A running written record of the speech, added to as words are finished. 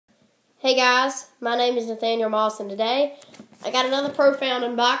Hey guys, my name is Nathaniel Moss, and today I got another Profound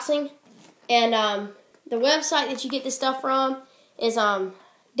unboxing. And the website that you get this stuff from is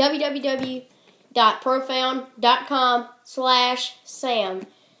www.profound.com/Sam.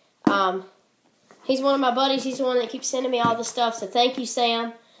 He's one of my buddies. He's the one that keeps sending me all this stuff. So thank you,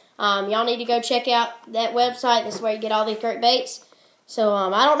 Sam. Y'all need to go check out that website. This is where you get all these great baits. So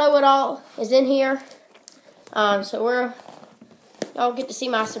I don't know what all is in here. So y'all get to see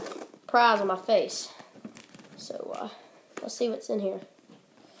my surprise on my face. So let's see what's in here.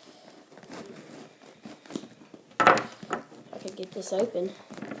 I could get this open.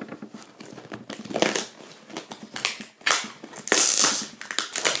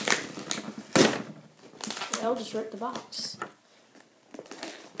 I'll just rip the box.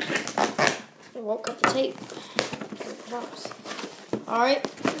 It won't cut the tape. Rip the box. Alright.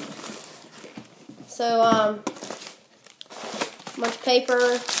 So, bunch of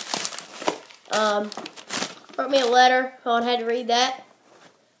paper. Wrote me a letter. I had to read that.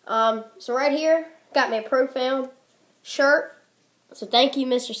 So right here, got me a Profound shirt. So thank you,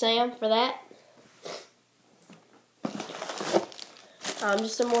 Mr. Sam, for that.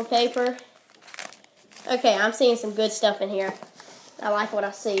 Just some more paper. Okay, I'm seeing some good stuff in here. I like what I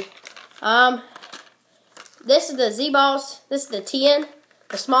see. This is the Z-Boss. This is the 10,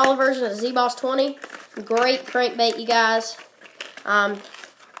 the smaller version of the Z-Boss 20. Great crankbait, you guys.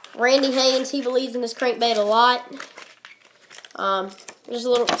 Randy Haynes, he believes in this crankbait a lot. There's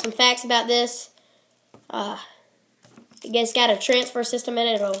some facts about this. It's got a transfer system in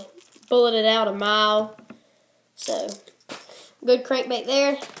it. It'll bullet it out a mile. So, good crankbait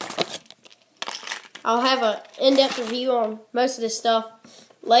there. I'll have an in-depth review on most of this stuff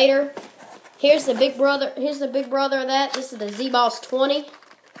later. Here's the big brother. Here's the big brother of that. This is the Z-Boss 20.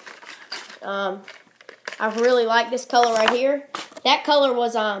 I really like this color right here. That color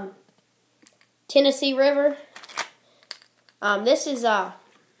was Tennessee River. This is let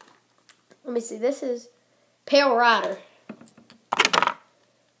me see. This is Pale Rider.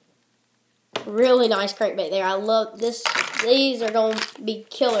 Really nice crankbait there. I love this. These are going to be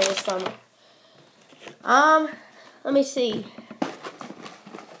killer this summer. Let me see.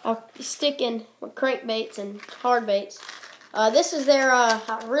 I'll stick in with crankbaits and hard baits. This is their, I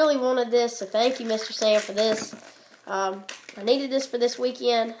really wanted this, so thank you, Mr. Sam, for this. I needed this for this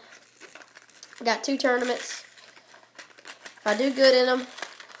weekend. I got 2 tournaments. If I do good in them,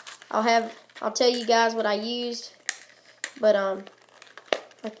 I'll tell you guys what I used. But, I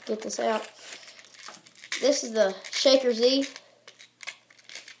can get this out. This is the Shaker Z.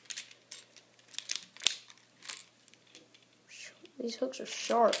 These hooks are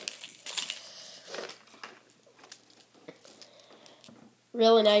sharp.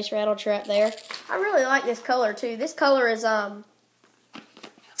 Really nice rattle trap there. I really like this color too. This color is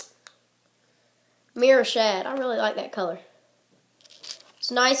Mirror Shad. I really like that color.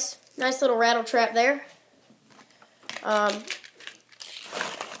 It's nice little rattle trap there.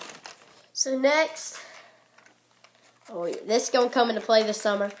 So next, this is gonna come into play this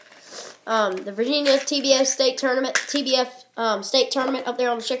summer. The Virginia TBF State Tournament, State Tournament up there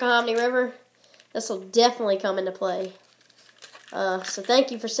on the Chickahominy River. This will definitely come into play. So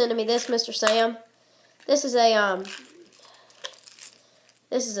thank you for sending me this, Mr. Sam. This is a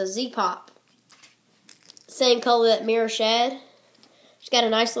Z-Pop. Same color that Mirror Shad. It's got a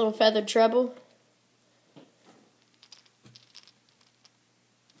nice little feathered treble.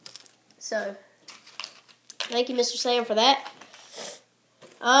 So thank you, Mr. Sam, for that.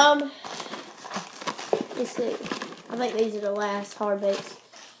 Let's see. I think these are the last hard baits.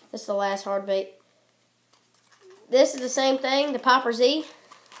 This is the last hard bait. This is the same thing, the Popper Z.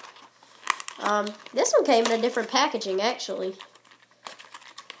 This one came in a different packaging, actually.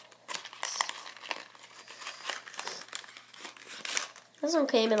 This one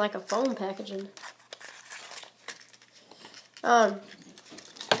came in like a foam packaging. So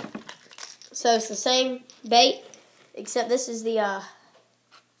it's the same bait, except this is the I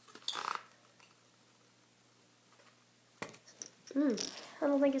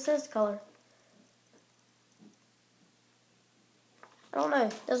don't think it says the color. I don't know.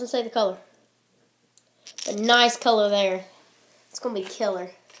 It doesn't say the color. A nice color there. It's going to be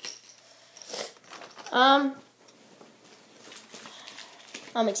killer. I'm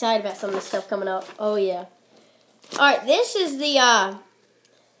excited about some of this stuff coming up. Oh, yeah. Alright, this is the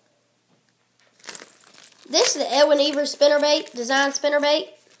Edwin Evers spinnerbait, design spinnerbait.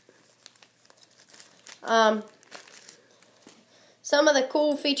 Some of the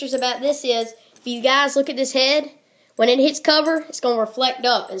cool features about this is, if you guys look at this head, when it hits cover, it's going to reflect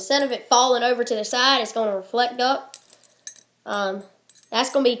up. Instead of it falling over to the side, it's going to reflect up. That's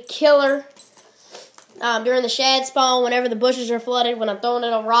going to be killer during the shad spawn, whenever the bushes are flooded, when I'm throwing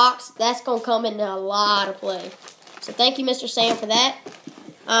it on rocks. That's going to come into a lot of play. So thank you, Mr. Sam, for that.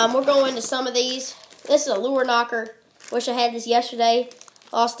 We're going to some of these. This is a lure knocker. Wish I had this yesterday.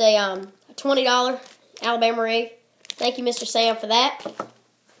 Lost a $20 Alabama rig. Thank you, Mr. Sam, for that.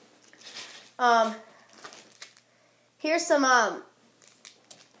 Here's some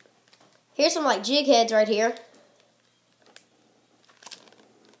like jig heads right here.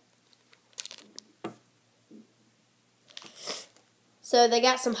 So they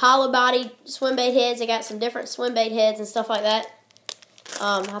got some hollow body swim bait heads. They got some different swim bait heads and stuff like that.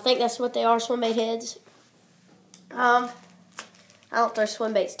 I think that's what they are, swim bait heads. I don't throw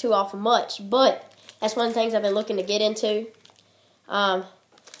swim baits too often much, but that's one of the things I've been looking to get into.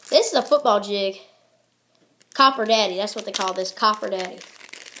 This is a football jig. Copper Daddy, that's what they call this, Copper Daddy.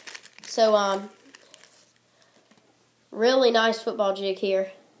 So, really nice football jig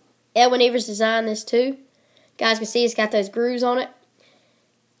here. Edwin Evers designed this too. You guys can see it's got those grooves on it.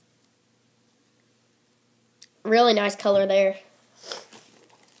 Really nice color there.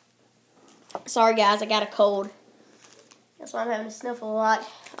 Sorry guys, I got a cold. That's why I'm having to sniffle a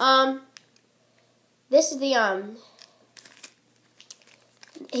lot. This is the,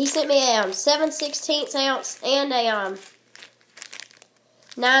 he sent me a 7/16 ounce and a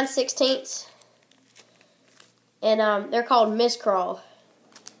 9/16. And they're called Miscrawl.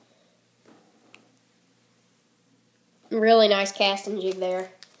 Really nice casting jig there.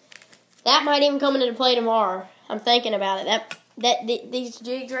 That might even come into play tomorrow. I'm thinking about it. These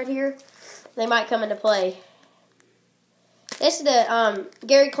jigs right here, they might come into play. This is the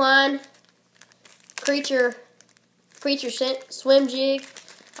Gary Klein Creature Swim Jig.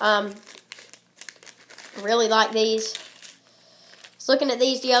 I really like these. I was looking at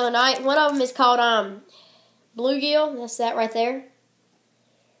these the other night. One of them is called Bluegill. That's that right there.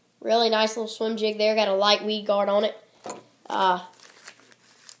 Really nice little swim jig there. Got a light weed guard on it.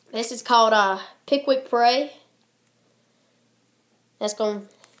 This is called Pickwick Prey. That's going.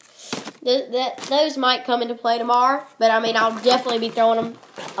 Those might come into play tomorrow, but I mean I'll definitely be throwing them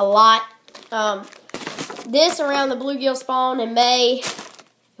a lot. This around the bluegill spawn in May,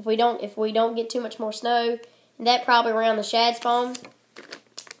 if we don't get too much more snow, and that probably around the shad spawn.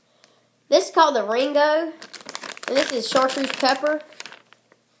 This is called the Ringo, and this is chartreuse pepper.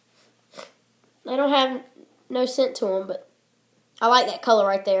 They don't have no scent to them, but I like that color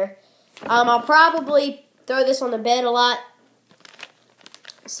right there. I'll probably throw this on the bed a lot.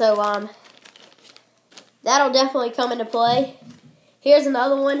 So, that'll definitely come into play. Here's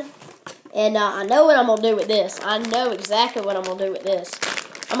another one. And I know what I'm going to do with this. I know exactly what I'm going to do with this.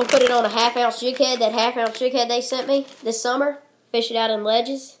 I'm going to put it on a half-ounce jig head. That half-ounce jig head they sent me this summer. Fish it out in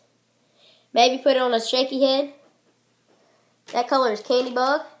ledges. Maybe put it on a shaky head. That color is Candy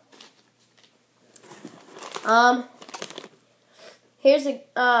Bug. Here's a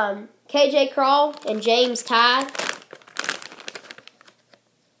KJ Crawl and James Tide.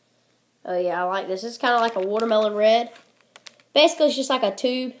 Oh yeah, I like this. This is kind of like a watermelon red. Basically, it's just like a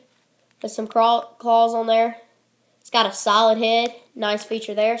tube with some claws on there. It's got a solid head. Nice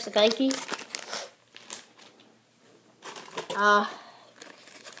feature there, so thank you.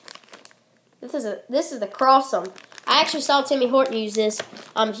 This is the Crossum. I actually saw Timmy Horton use this.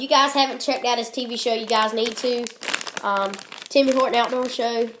 If you guys haven't checked out his TV show, you guys need to. Timmy Horton Outdoor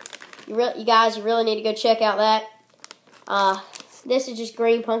Show. You guys really need to go check out that. This is just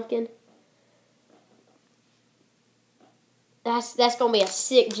green pumpkin. That's going to be a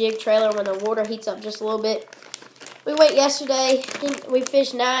sick jig trailer when the water heats up just a little bit. We went yesterday. We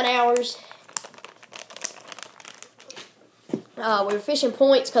fished 9 hours. We were fishing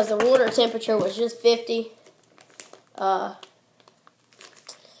points because the water temperature was just 50.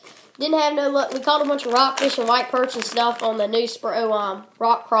 Didn't have no luck. We caught a bunch of rockfish and white perch and stuff on the new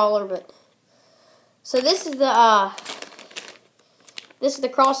rock crawler, but so this is the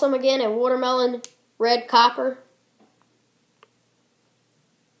Crossum again in watermelon red copper.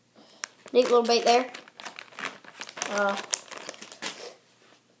 Neat little bait there.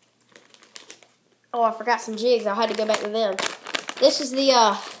 Oh, I forgot some jigs. I had to go back to them. This is the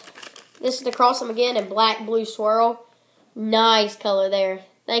Crossum again in black blue swirl. Nice color there.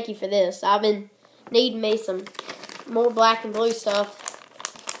 Thank you for this. I've been needing me some more black and blue stuff.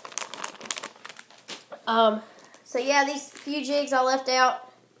 So yeah, these few jigs I left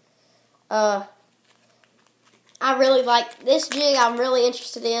out. I really like this jig. I'm really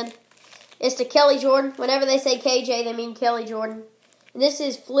interested in. It's the Kelly Jordan. Whenever they say KJ, they mean Kelly Jordan. And this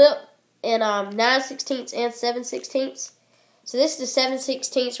is flip in 9/16 and 7/16. So this is the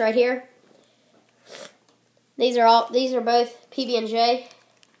 7/16 right here. These are both PB&J.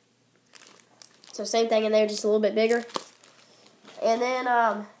 So same thing in there, just a little bit bigger. And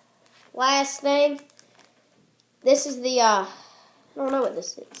then last thing, this is the I don't know what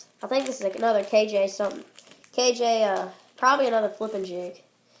this is. I think this is like another KJ something. KJ probably another flipping jig.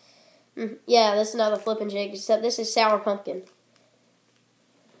 Yeah, this is another flipping jig, except this is sour pumpkin.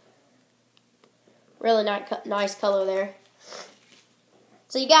 Really nice color there.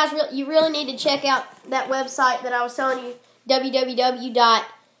 So you guys, you really need to check out that website that I was telling you,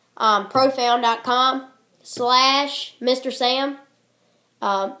 www.profound.com/Mr. Sam.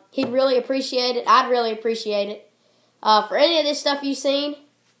 He'd really appreciate it. I'd really appreciate it. For any of this stuff you've seen,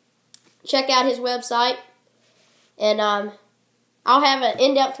 check out his website. And I'll have an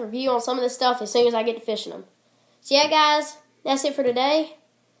in-depth review on some of this stuff as soon as I get to fishing them. So yeah, guys, that's it for today.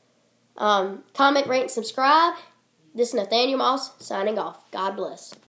 Comment, rate, and subscribe. This is Nathaniel Moss signing off. God bless.